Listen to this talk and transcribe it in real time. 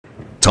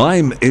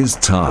Time is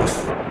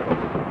tough.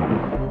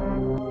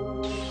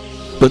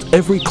 But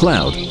every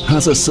cloud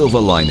has a silver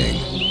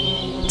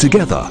lining.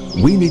 Together,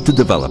 we need to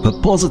develop a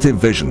positive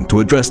vision to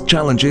address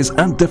challenges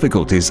and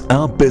difficulties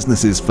our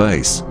businesses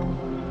face.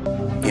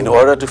 In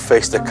order to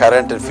face the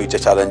current and future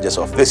challenges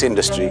of this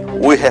industry,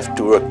 we have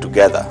to work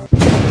together.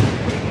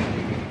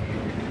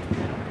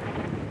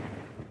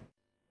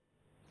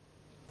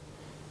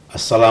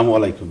 Assalamu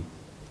alaikum.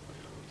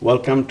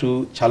 Welcome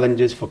to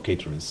Challenges for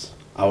Caterers,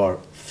 our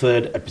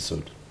third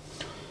episode.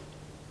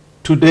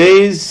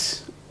 Today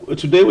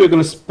we're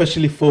going to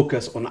specially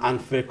focus on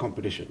unfair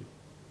competition.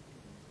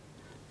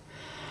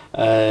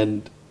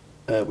 And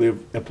we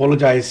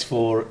apologize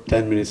for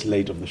 10 minutes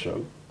late of the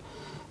show.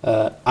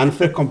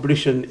 Unfair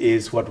competition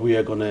is what we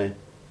are going to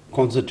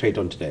concentrate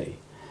on today.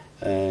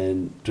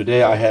 And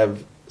today I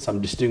have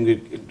some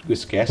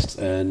distinguished guests,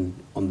 and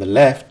on the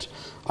left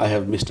I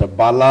have Mr.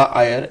 Bala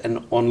Iyer,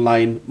 an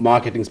online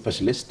marketing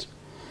specialist.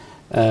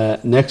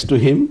 Next to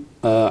him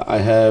I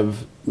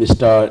have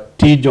Mr.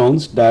 T.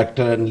 Jones,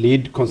 Director and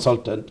Lead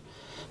Consultant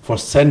for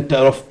Center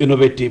of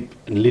Innovative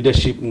and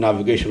Leadership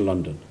Navigation,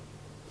 London.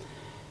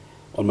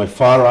 On my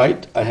far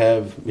right I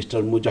have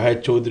Mr.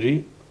 Mujahid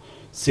Chaudhry,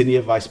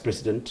 Senior Vice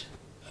President,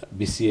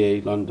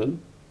 BCA,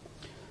 London.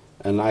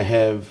 And I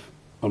have,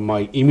 on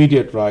my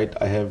immediate right,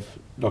 I have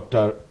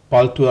Dr.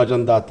 Paltu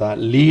Ajandata,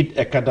 Lead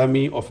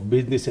Academy of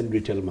Business and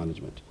Retail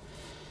Management.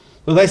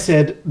 So as I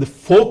said, the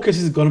focus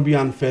is going to be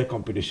unfair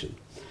competition.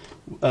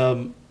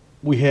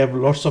 We have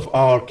lots of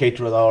our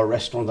caterers, our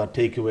restaurants, our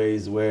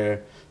takeaways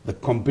where the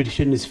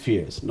competition is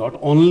fierce, not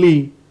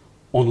only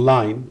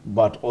online,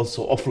 but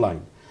also offline.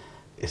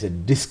 It's a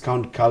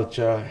discount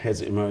culture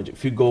has emerged.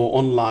 If you go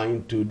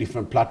online to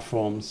different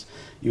platforms,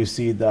 you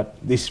see that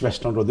this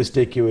restaurant or this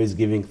takeaway is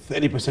giving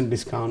 30%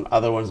 discount,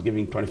 other one's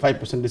giving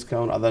 25%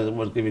 discount, other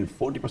one's giving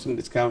 40%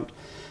 discount,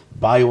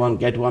 buy one,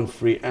 get one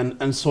free, and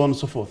so on and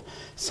so forth.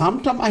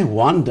 Sometimes I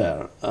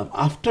wonder,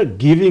 after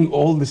giving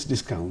all these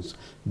discounts,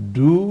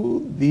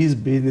 do these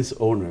business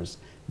owners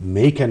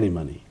make any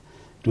money?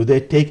 Do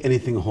they take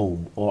anything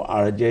home, or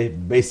are they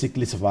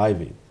basically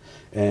surviving?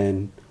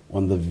 And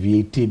when the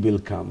VAT bill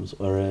comes,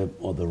 or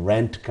the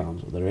rent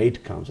comes, or the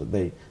rate comes,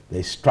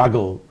 they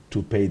struggle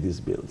to pay these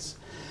bills.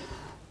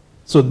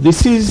 So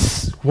this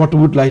is what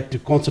we would like to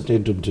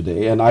concentrate on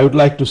today, and I would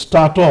like to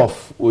start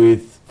off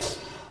with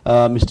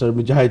Mr.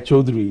 Mujahid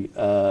Chaudhry,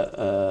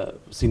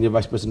 Senior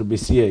Vice President of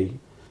BCA.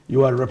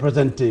 You are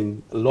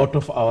representing a lot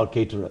of our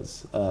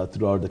caterers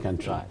throughout the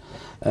country. Right.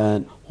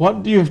 And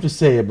what do you have to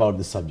say about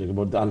this subject,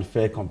 about the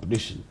unfair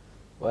competition?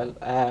 Well,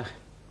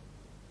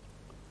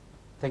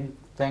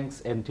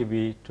 thanks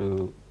NTV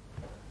to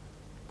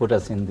put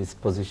us in this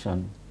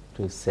position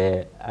to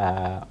say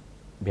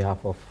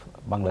behalf of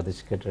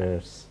Bangladesh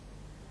caterers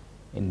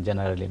in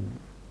general in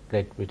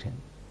Great Britain.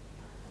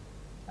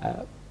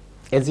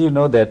 As you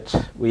know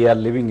that we are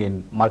living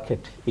in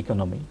market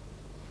economy,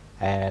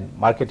 and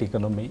market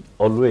economy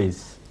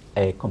always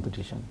a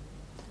competition,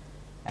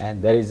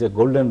 and there is a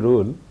golden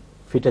rule,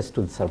 fittest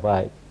will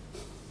survive.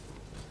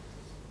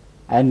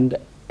 And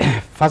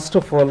first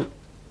of all,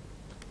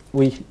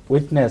 we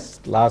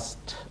witnessed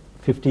last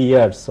 50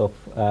 years of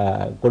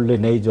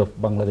golden age of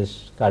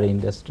Bangladesh curry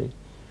industry,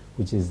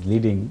 which is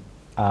leading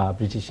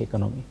British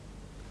economy.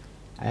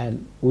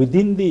 And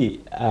within the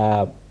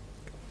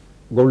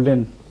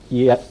golden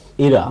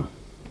era,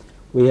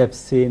 we have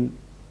seen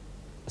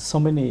so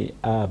many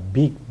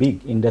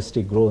big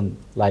industry grown,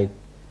 like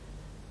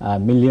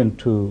million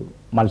to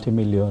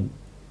multi-million.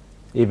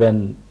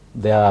 Even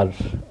they are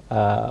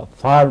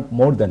far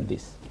more than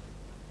this.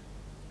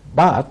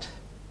 But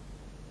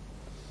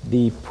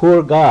the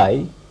poor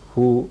guy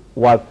who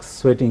works,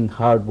 sweating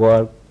hard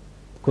work,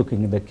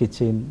 cooking in the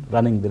kitchen,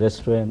 running the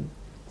restaurant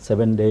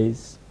 7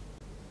 days,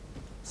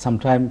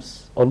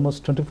 sometimes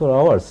almost 24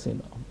 hours, you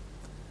know.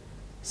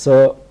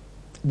 So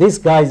these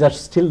guys are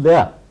still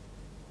there.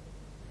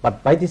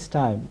 But by this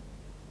time,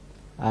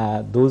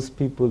 those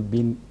people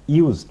being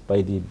used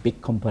by the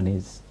big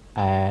companies,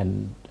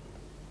 and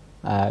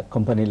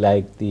company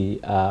like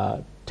the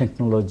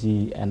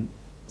technology and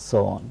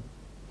so on.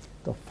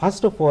 So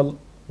first of all,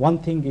 one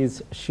thing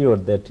is sure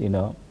that, you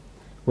know,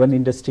 when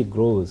industry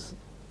grows,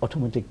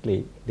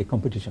 automatically the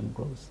competition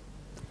grows.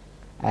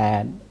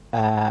 And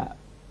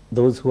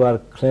those who are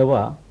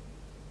clever,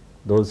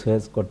 those who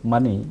has got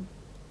money,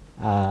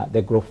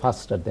 they grow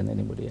faster than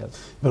anybody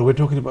else. But we're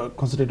talking about,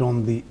 concentrate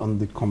on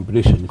the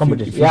competition.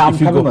 Competition. Yeah, I'm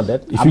coming on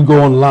that. If you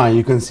go online,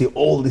 you can see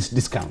all these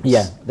discounts.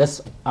 Yeah,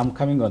 I'm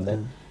coming on that.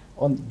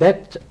 On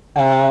that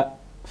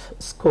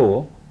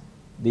score,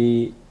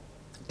 the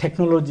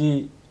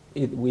technology,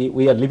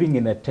 we are living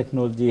in a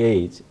technology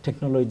age.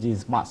 Technology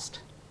is must.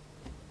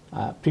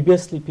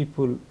 Previously,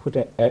 people put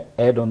an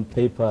ad on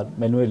paper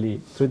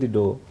manually through the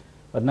door,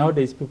 but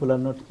nowadays people are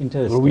not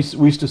interested. Well, we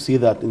used to see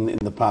that in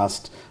the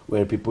past,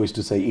 where people used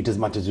to say, eat as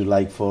much as you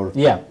like for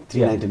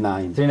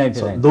 $3.99. $3.99.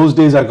 So those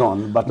days are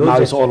gone, but now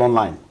it's all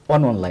online.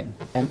 Online.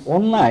 And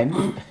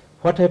online,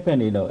 what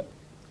happened, you know,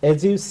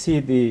 as you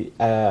see the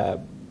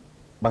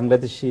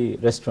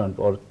Bangladeshi restaurant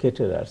or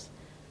caterers,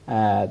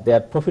 their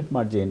profit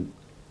margin,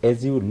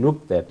 as you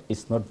look that,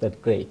 is not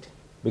that great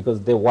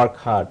because they work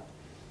hard,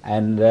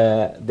 and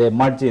they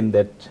margin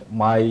that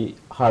my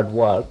hard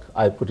work,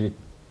 I put it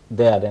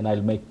there and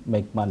I'll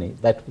make money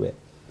that way.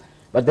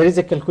 But there is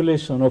a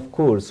calculation, of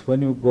course,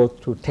 when you go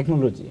through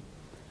technology.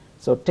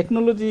 So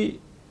technology,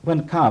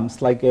 when it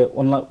comes like a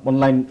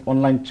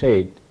online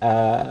trade,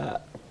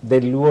 they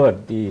lure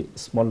the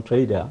small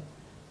trader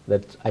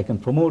that I can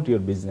promote your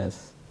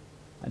business,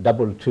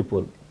 double,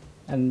 triple.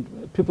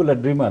 And people are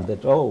dreamers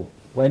that, oh,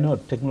 why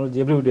not?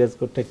 Technology, everybody has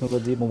got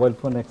technology, mobile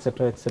phone,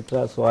 etc.,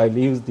 etc. So I'll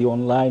use the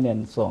online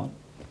and so on.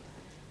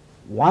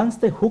 Once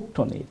they hooked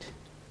on it,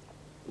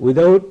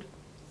 without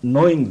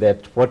knowing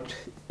that what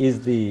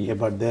is the... Yeah,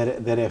 but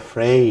they're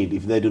afraid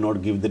if they do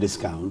not give the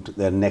discount,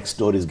 their next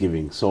door is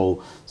giving.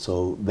 So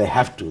they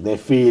have to. They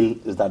feel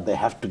is that they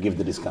have to give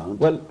the discount,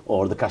 well,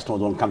 or the customers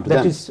won't come to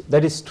them.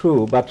 That is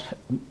true, but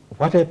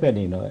what happens,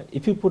 you know,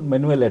 if you put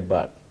manual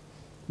advert,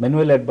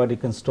 you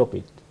can stop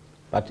it.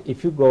 But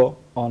if you go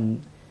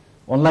on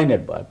online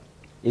advert,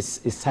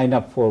 it's sign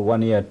up for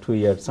 1 year, 2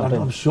 years.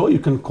 Sometimes. I'm sure you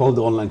can call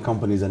the online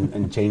companies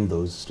and change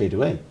those straight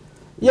away.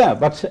 Yeah,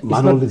 but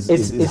manual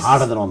is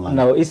harder than online.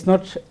 No, it's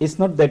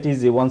not that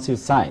easy. Once you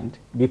signed,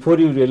 before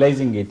you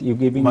realizing it, you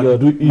giving but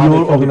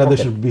your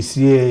organization,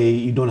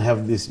 BCA, you don't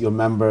have this. Your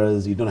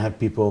members, you don't have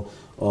people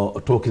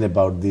talking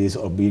about this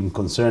or being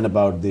concerned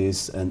about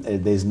this, and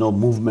there's no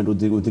movement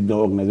within the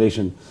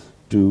organization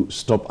to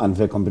stop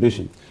unfair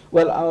competition.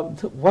 Well,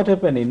 what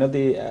happened? You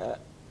know,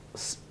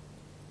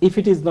 if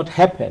it is not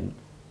happen,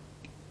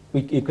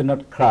 you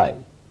cannot cry,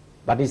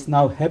 but it's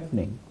now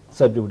happening,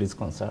 so everybody is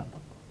concerned.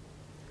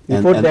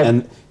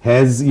 And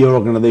has your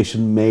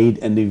organization made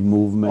any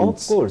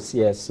movements? Of course,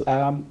 yes.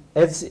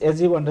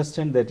 As you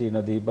understand that, you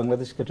know, the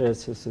Bangladesh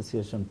Caterers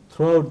Association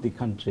throughout the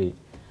country,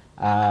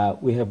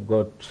 we have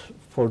got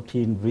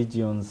 14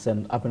 regions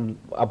and up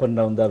and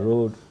down the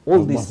road.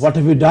 All this. What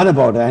have you done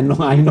about it? I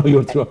know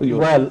you're through.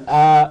 Well,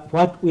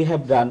 what we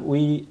have done,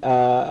 we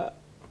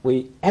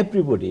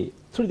everybody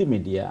through the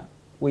media,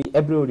 we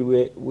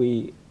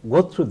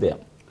go through them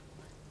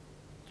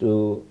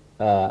to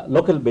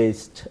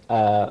local-based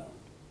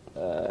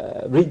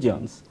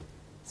regions,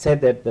 say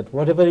that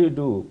whatever you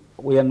do,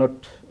 we are not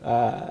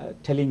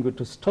telling you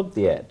to stop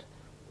the ad,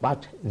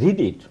 but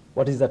read it.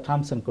 What is the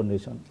terms and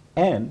conditions?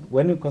 And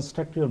when you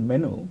construct your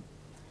menu,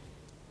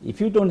 if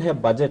you don't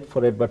have budget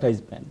for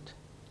advertisement,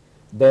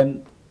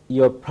 then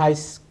your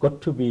price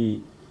got to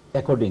be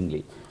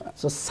accordingly.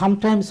 So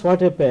sometimes what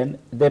happens,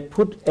 they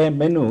put a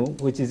menu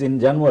which is in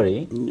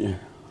January,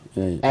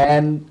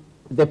 and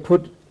they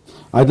put.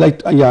 I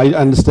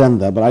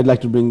understand that, but I'd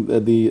like to bring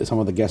some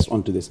of the guests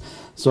onto this.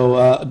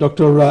 So,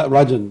 Dr.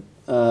 Rajan,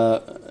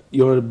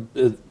 you're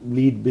a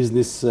lead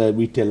business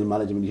retail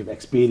management. You have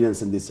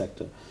experience in this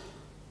sector.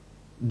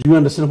 Do you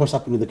understand what's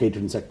happening in the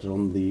catering sector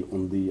on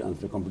the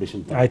unfair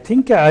competition part? I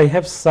think I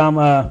have some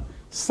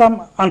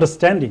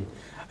understanding.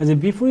 As in,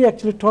 before we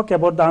actually talk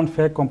about the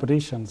unfair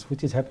competitions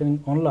which is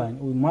happening online,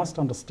 we must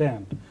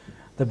understand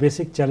the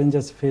basic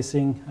challenges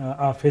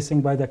are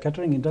facing by the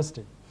catering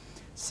industry.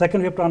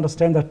 Second, we have to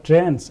understand the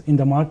trends in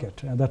the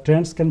market. The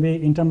trends can be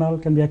internal,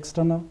 can be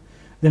external.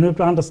 Then we have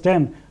to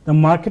understand the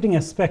marketing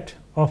aspect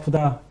of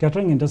the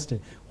catering industry.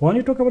 When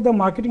you talk about the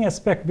marketing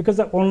aspect, because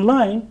the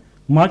online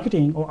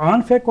marketing or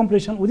unfair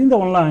competition within the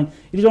online,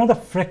 it is one of the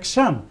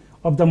fraction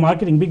of the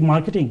marketing, big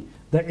marketing,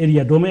 the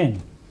area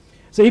domain.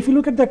 So if you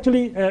look at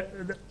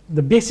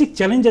the basic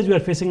challenges we are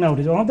facing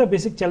nowadays, one of the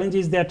basic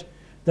challenges is that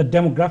the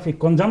demographic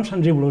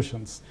consumption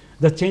revolutions,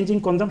 the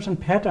changing consumption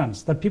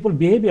patterns, the people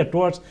behavior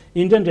towards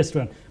Indian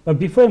restaurant. But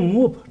before I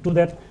move to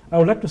that, I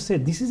would like to say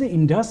this is an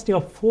industry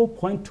of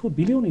 4.2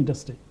 billion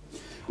industry.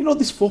 You know,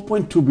 this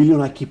 4.2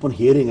 billion, I keep on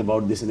hearing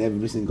about this in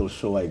every single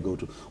show I go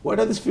to. Where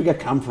does this figure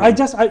come from? I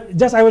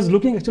was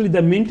looking actually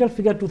the mental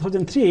figure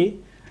 2003,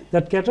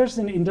 that caters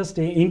in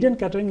industry, Indian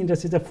catering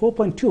industry is a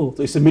 4.2.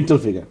 So it's a mental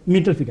figure.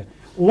 Mental figure.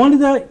 One of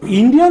the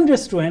Indian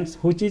restaurants,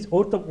 which is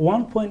worth of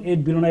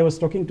 1.8 billion, I was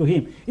talking to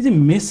him, is a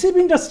massive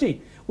industry.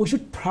 We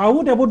should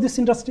proud about this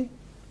industry.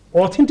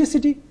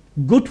 Authenticity,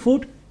 good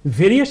food,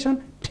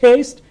 variation,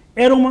 taste,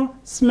 aroma,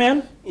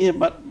 smell, yeah,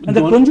 but and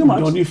the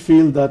consumers. Don't you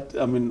feel that,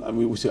 I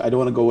don't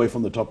want to go away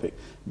from the topic,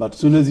 but as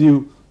soon as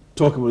you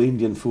talk about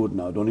Indian food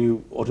now, don't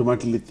you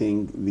automatically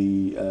think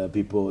the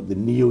people, the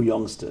new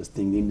youngsters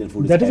think Indian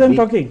food that is heavy? That is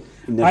I'm talking.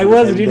 Indian I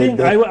was reading.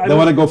 They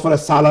want to go for a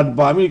salad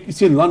bar. I mean, you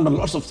see in London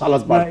lots of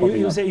salad bars.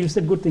 You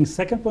said good things.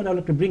 Second point I would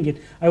like to bring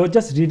it. I was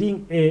just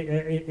reading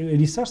a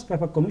research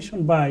paper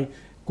commissioned by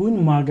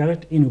Queen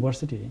Margaret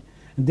University.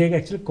 They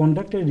actually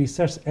conducted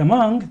research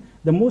among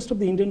the most of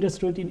the Indian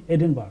restaurants in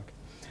Edinburgh.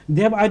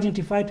 They have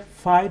identified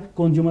 5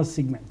 consumer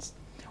segments.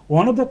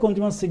 One of the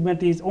consumer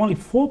segment is only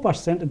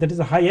 4%, that is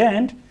a high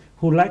end,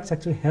 who likes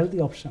actually healthy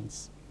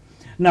options.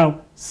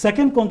 Now,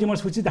 second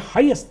consumers, which is the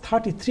highest,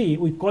 33,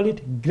 we call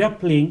it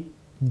grappling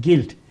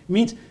guilt.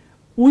 Means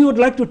we would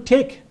like to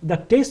take the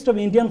taste of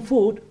Indian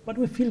food, but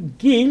we feel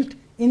guilt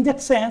in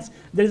that sense.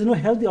 There is no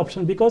healthy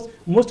option because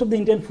most of the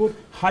Indian food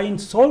high in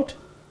salt,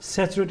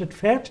 saturated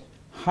fat,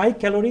 high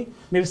calorie,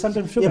 maybe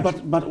sometimes sugar. Yeah,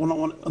 but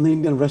on the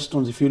Indian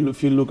restaurants, if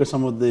you look at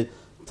some of the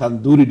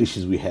tandoori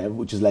dishes we have,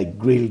 which is like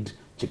grilled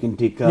chicken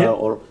tikka,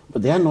 Yeah.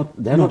 but they are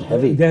not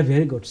heavy. They are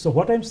very good. So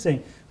what I'm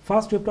saying,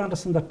 first you have to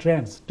understand the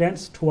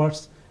trends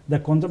towards the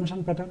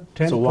consumption pattern.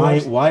 So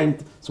why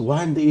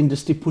aren't the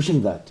industry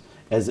pushing that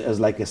as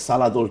like a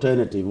salad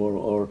alternative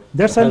or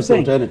that's a what I'm health saying.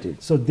 alternative?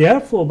 So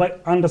therefore, by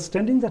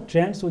understanding the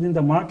trends within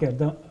the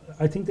market,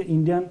 I think the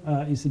Indian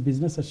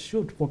businesses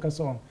should focus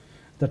on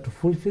that to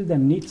fulfill the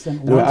needs and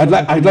Anyway, wants.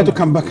 I'd like to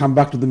come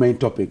back to the main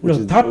topic. Which No,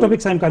 is third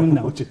topics I'm coming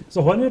now.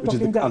 So when we're which is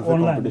talking the the unfair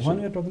online, competition.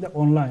 when we're talking the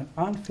online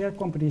unfair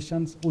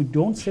competitions, we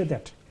don't say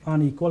that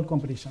unequal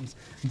competitions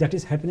that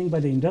is happening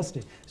by the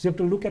industry. So you have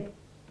to look at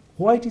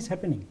why it is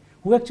happening.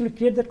 Who actually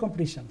create that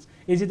competitions?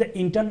 Is it the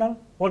internal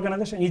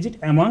organization? Is it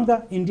among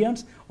the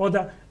Indians or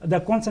the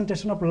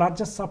concentration of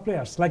largest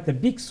suppliers like the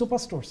big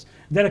superstores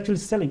they're actually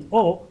selling,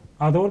 or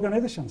other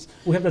organizations?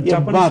 We have the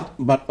Japanese.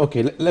 But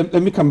okay, let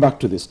me come back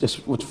to this just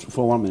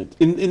for 1 minute.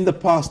 In the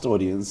past,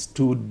 audience,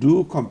 to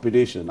do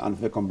competition,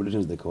 unfair competition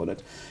as they call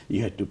it,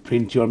 you had to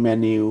print your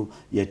menu,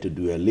 you had to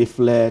do a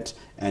leaflet,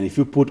 and if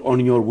you put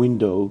on your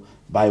window,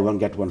 buy one,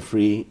 get one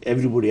free,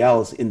 everybody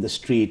else in the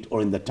street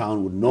or in the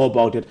town would know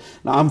about it.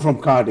 Now, I'm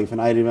from Cardiff, and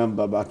I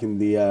remember back in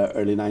the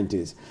early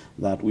 90s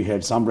that we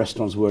had some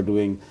restaurants who were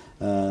doing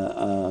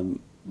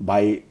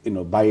buy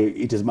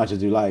it as much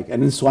as you like.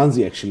 And in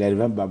Swansea, actually, I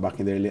remember back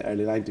in the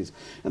early 90s.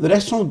 And the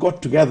restaurants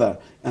got together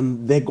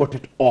and they got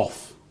it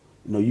off.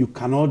 You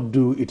cannot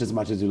do it as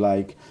much as you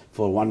like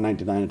for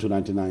 $1.99 or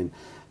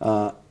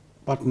 $2.99.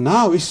 But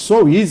now it's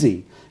so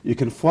easy. You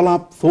can phone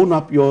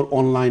up your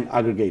online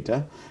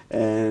aggregator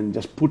and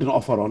just put an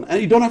offer on.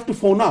 And you don't have to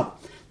phone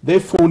up. They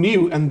phone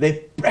you and they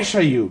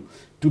pressure you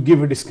to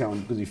give a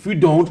discount, because if you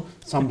don't,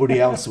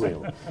 somebody else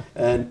will.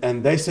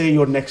 And they say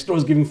your next door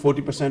is giving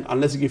 40%.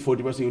 Unless you give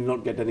 40%, you will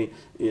not get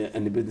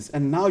any business.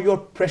 And now you're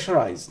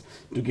pressurized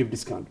to give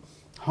discount.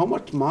 How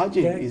much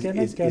margin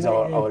is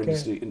our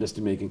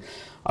industry making?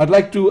 I'd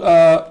like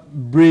to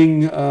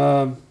bring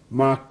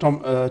Mark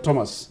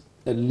Thomas,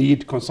 a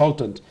lead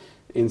consultant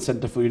in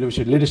Center for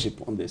Innovation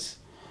Leadership on this.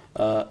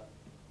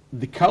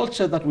 The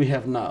culture that we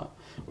have now,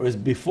 whereas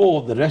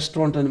before the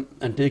restaurant and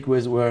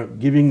takeaways were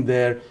giving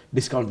their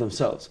discount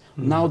themselves.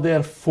 Now they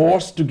are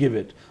forced to give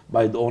it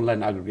by the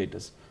online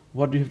aggregators.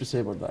 What do you have to say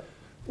about that?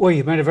 Well,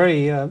 you made a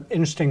very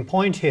interesting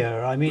point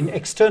here. I mean,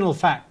 external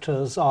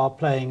factors are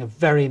playing a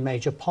very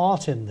major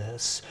part in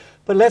this.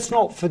 But let's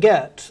not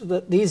forget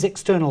that these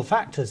external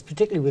factors,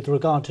 particularly with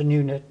regard to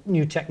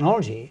new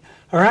technology,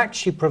 are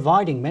actually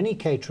providing many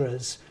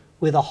caterers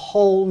with a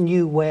whole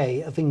new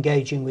way of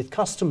engaging with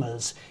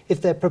customers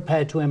if they're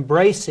prepared to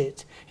embrace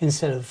it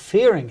instead of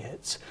fearing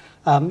it.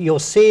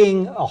 You're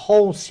seeing a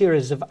whole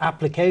series of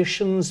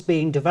applications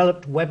being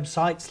developed,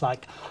 websites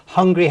like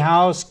Hungry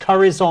House,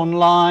 Currys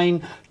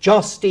Online,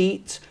 Just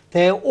Eat.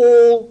 They're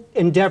all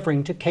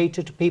endeavoring to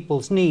cater to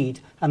people's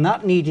need, and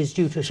that need is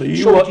due to shortage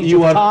of time.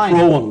 You are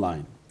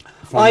pro-online?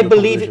 I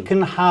believe it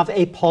can have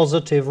a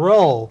positive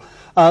role.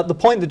 The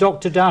point that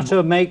Dr.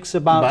 Datta makes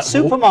about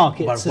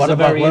supermarkets is a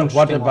very interesting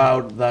What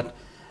about that?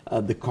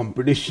 The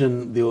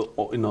competition, the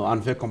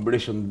unfair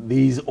competition.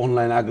 These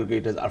online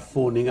aggregators are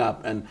phoning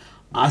up and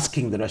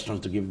asking the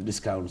restaurants to give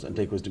discounts and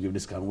takeaways to give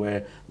discount,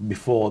 where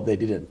before they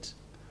didn't.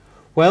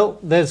 Well,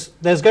 there's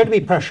going to be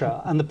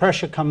pressure, and the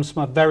pressure comes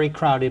from a very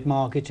crowded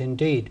market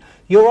indeed.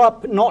 You're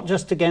up not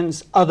just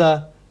against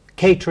other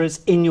caterers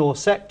in your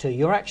sector,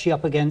 you're actually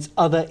up against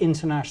other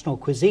international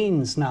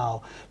cuisines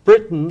now.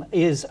 Britain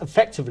is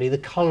effectively the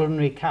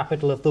culinary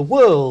capital of the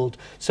world.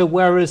 So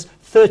whereas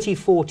 30,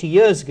 40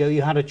 years ago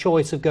you had a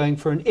choice of going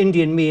for an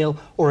Indian meal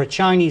or a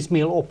Chinese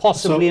meal or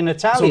possibly an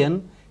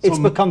Italian, it's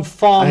become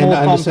far more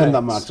complex. I understand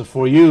that, Mark. So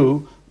for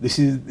you, this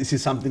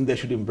is something they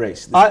should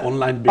embrace, this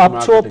online big up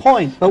marketing. to a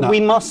point, but we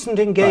mustn't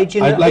engage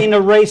in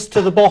a race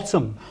to the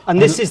bottom,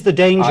 and this is the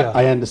danger.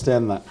 I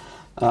understand that.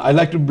 I'd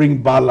like to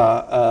bring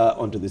Bala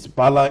onto this.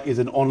 Bala is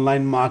an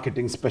online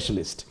marketing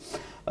specialist.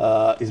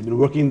 He's been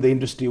working in the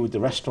industry with the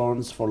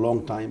restaurants for a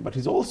long time, but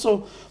he's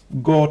also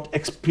got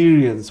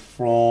experience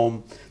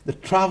from the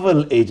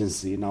travel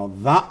agency. Now,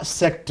 that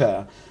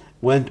sector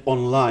went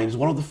online. It's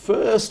one of the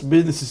first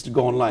businesses to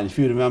go online. If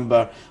you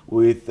remember,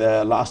 with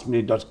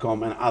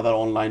lastminute.com and other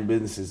online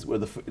businesses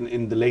were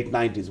in the late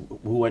 90s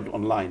who went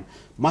online,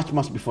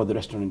 much before the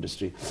restaurant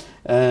industry.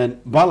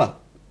 And Bala,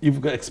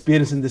 you've got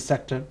experience in this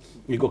sector.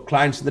 You've got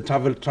clients in the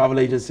travel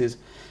agencies.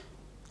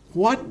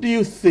 What do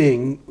you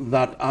think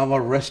that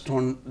our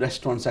restaurant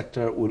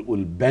sector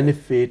will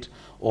benefit,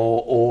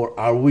 or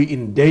are we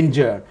in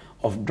danger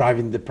of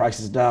driving the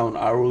prices down?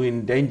 Are we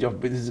in danger of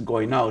businesses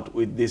going out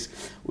with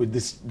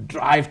this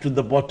drive to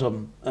the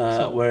bottom,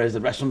 whereas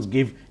the restaurants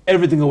give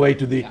everything away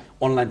to the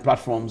online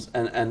platforms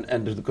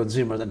and to the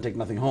consumers and take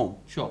nothing home?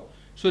 Sure.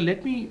 So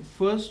let me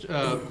first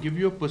give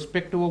you a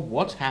perspective of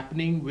what's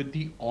happening with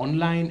the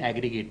online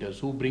aggregators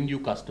who bring you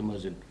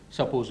customers in,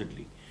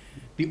 supposedly.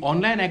 The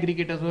online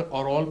aggregators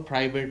are all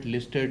private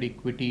listed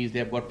equities,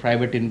 they've got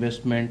private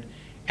investment,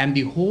 and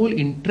the whole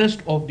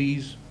interest of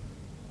these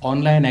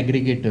online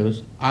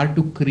aggregators are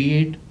to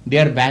create, they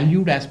are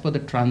valued as per the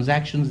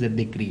transactions that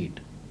they create.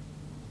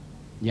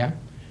 Yeah.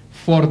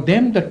 For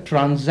them, the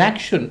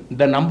transaction,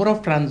 the number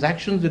of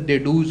transactions that they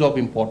do is of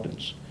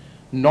importance,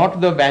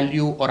 not the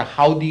value or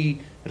how the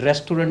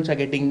restaurants are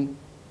getting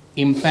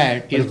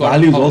impaired. But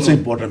value is also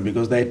important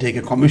because they take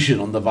a commission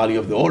on the value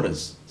of the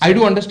orders. I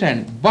do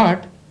understand,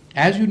 but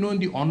as you know, in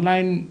the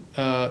online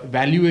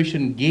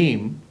valuation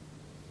game,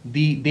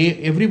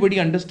 everybody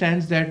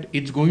understands that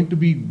it's going to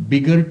be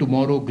bigger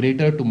tomorrow,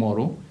 greater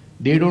tomorrow.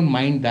 They don't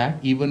mind that,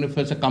 even if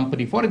it's a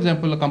company. For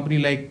example, a company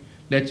like,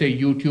 let's say,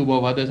 YouTube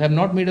or others have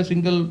not made a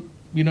single,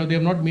 they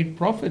have not made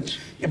profits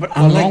But for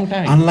a long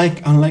time.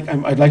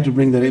 I'd like to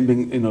bring that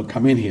in,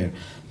 come in here.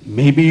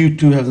 Maybe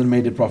YouTube hasn't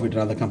made a profit in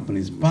other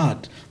companies,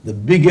 but the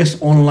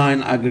biggest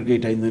online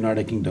aggregator in the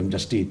United Kingdom,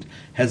 Just Eat,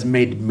 has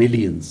made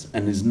millions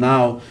and is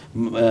now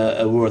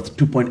worth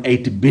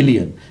 2.8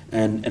 billion.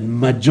 And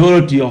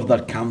majority of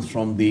that comes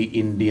from the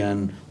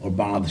Indian or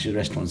Bangladeshi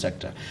restaurant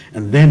sector.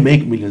 And they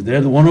make millions.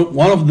 They're one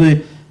of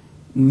the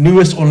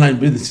newest online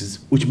businesses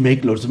which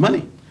make loads of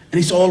money. And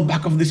it's all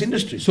back of this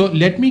industry. So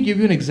let me give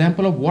you an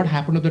example of what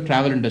happened to the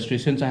travel industry,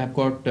 since I have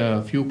got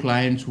a few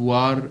clients who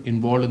are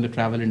involved in the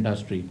travel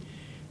industry.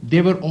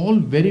 They were all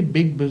very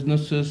big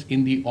businesses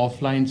in the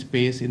offline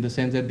space, in the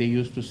sense that they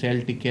used to sell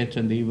tickets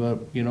and they were,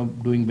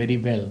 doing very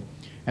well.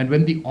 And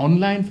when the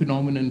online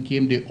phenomenon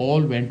came, they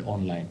all went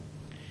online.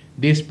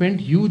 They spent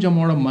huge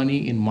amount of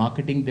money in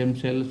marketing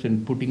themselves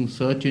and putting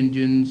search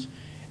engines,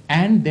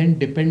 and then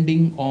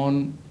depending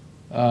on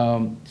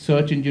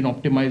search engine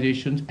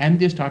optimizations, and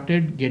they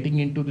started getting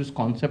into this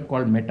concept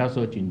called meta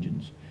search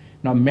engines.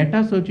 Now,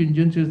 meta search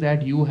engines is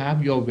that you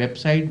have your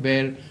website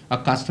where a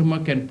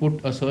customer can put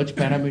a search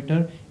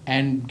parameter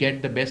and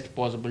get the best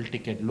possible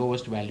ticket,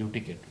 lowest value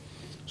ticket.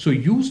 So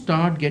you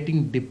start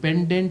getting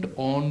dependent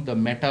on the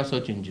meta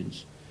search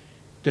engines.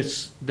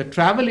 The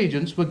travel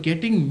agents were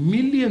getting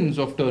millions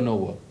of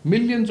turnover.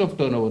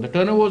 The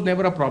turnover was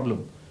never a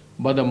problem,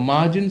 but the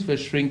margins were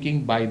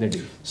shrinking by the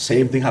day.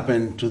 Same thing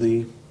happened to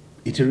the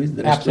eateries,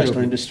 the restaurant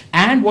industry.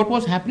 And what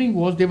was happening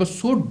was they were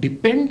so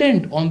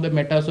dependent on the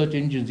meta search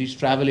engines, these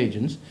travel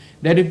agents,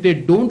 that if they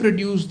don't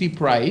reduce the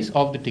price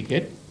of the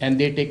ticket and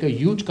they take a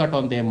huge cut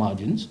on their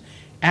margins,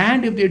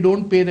 and if they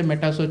don't pay the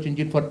meta search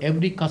engine for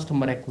every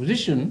customer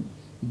acquisition,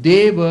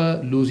 they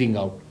were losing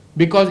out.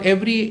 Because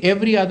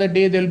every other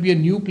day there will be a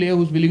new player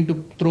who's willing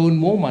to throw in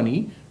more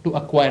money to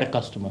acquire a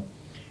customer.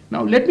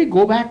 Now let me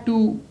go back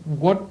to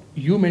what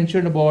you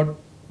mentioned about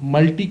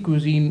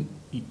multi-cuisine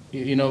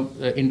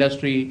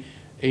industry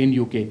in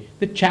UK.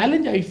 The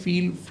challenge I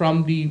feel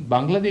from the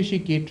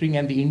Bangladeshi catering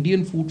and the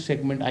Indian food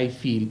segment, I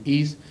feel,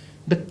 is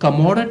the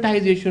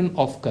commoditization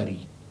of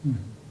curry.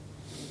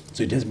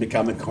 So it has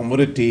become a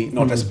commodity,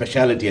 not a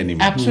specialty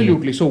anymore.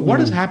 Absolutely. So what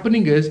is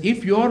happening is,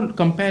 if you're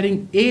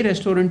comparing A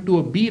restaurant to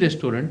a B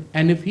restaurant,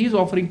 and if he's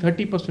offering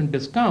 30%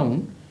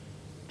 discount,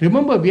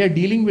 remember, we are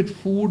dealing with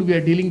food, we are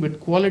dealing with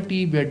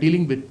quality, we are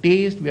dealing with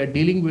taste, we are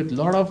dealing with a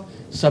lot of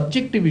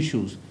subjective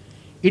issues.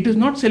 It is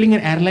not selling an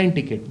airline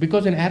ticket,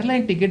 because an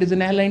airline ticket is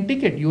an airline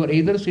ticket. You are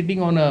either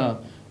sitting on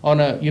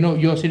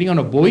you're sitting on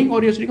a Boeing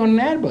or you're sitting on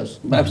an Airbus.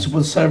 But I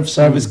suppose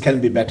service can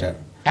be better.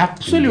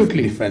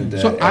 Absolutely.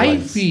 So I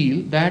airlines.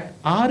 feel that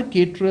our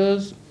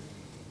caterers,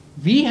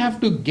 we have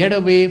to get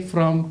away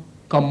from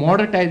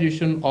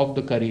commoditization of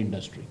the curry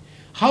industry.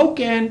 How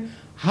can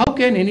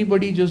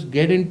anybody just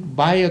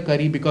buy a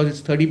curry because it's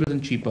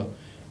 30% cheaper?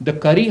 The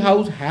curry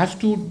house has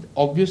to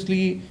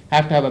obviously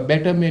have to have a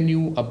better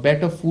menu, a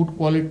better food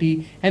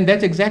quality, and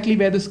that's exactly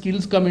where the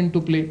skills come into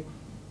play.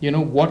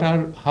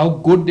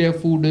 How good their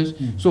food is.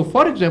 So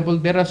for example,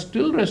 there are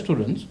still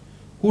restaurants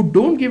who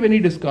don't give any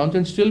discounts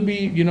and still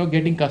be,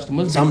 getting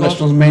customers. Some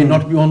restaurants may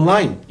not be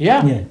online.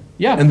 Yeah.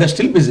 And they're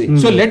still busy.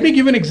 So let me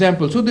give an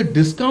example. So the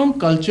discount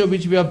culture,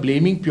 which we are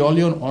blaming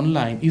purely on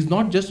online, is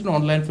not just an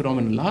online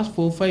phenomenon. Last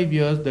 4-5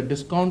 years, the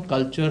discount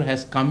culture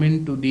has come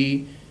into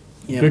the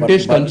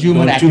British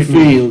consumer attitude. Don't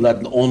you feel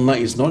that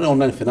online is not an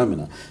online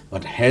phenomenon,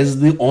 but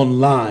has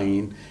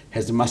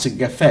a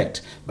massive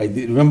effect?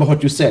 Remember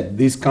what you said,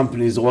 these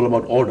companies are all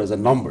about orders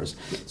and numbers.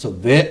 So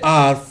they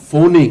are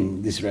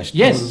phoning these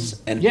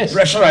restaurants and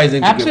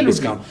pressurizing to give a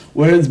discount.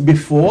 Whereas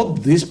before,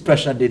 this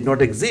pressure did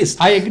not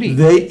exist. I agree.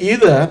 They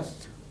either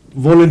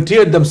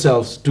volunteered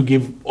themselves to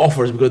give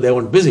offers because they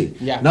weren't busy.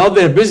 Now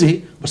they're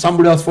busy, but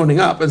somebody else phoning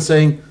up and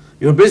saying,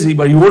 you're busy,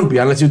 but you won't be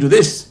unless you do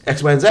this,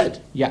 X, Y, and Z.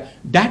 Yeah,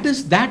 that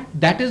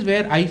is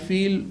where I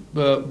feel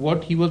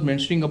what he was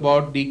mentioning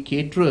about the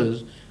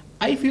caterers.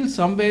 I feel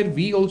somewhere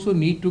we also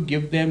need to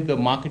give them the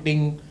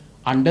marketing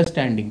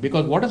understanding,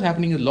 because what is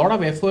happening is a lot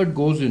of effort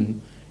goes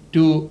in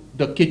to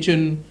the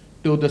kitchen,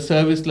 to the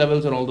service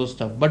levels and all those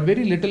stuff, but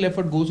very little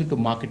effort goes into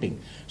marketing.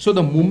 So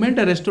the moment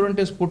a restaurant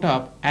is put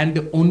up, and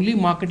the only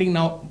marketing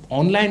now,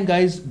 online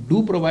guys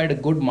do provide a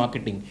good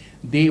marketing.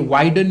 They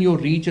widen your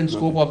reach and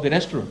scope of the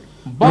restaurant,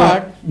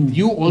 but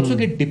you also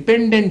get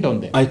dependent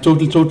on them. I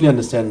totally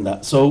understand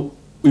that. So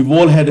we've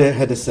all had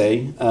a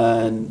say,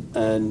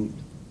 and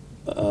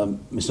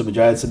Mr.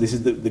 Mujahid said this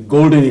is the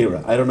golden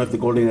era. I don't know if the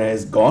golden era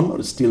has gone or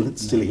is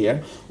still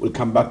here. We'll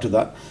come back to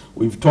that.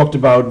 We've talked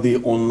about the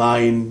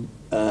online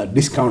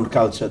discount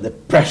culture, the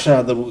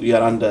pressure that we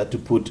are under to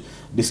put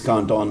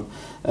discount on.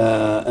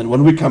 And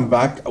when we come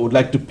back, I would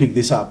like to pick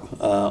this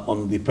up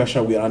on the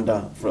pressure we are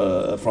under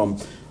from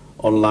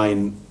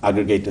online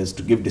aggregators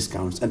to give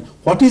discounts. And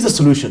what is the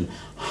solution?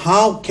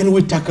 How can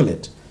we tackle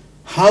it?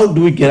 How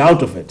do we get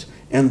out of it?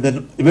 And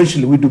then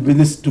eventually we do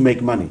business to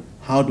make money.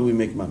 How do we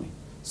make money?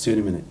 See you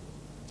in a minute.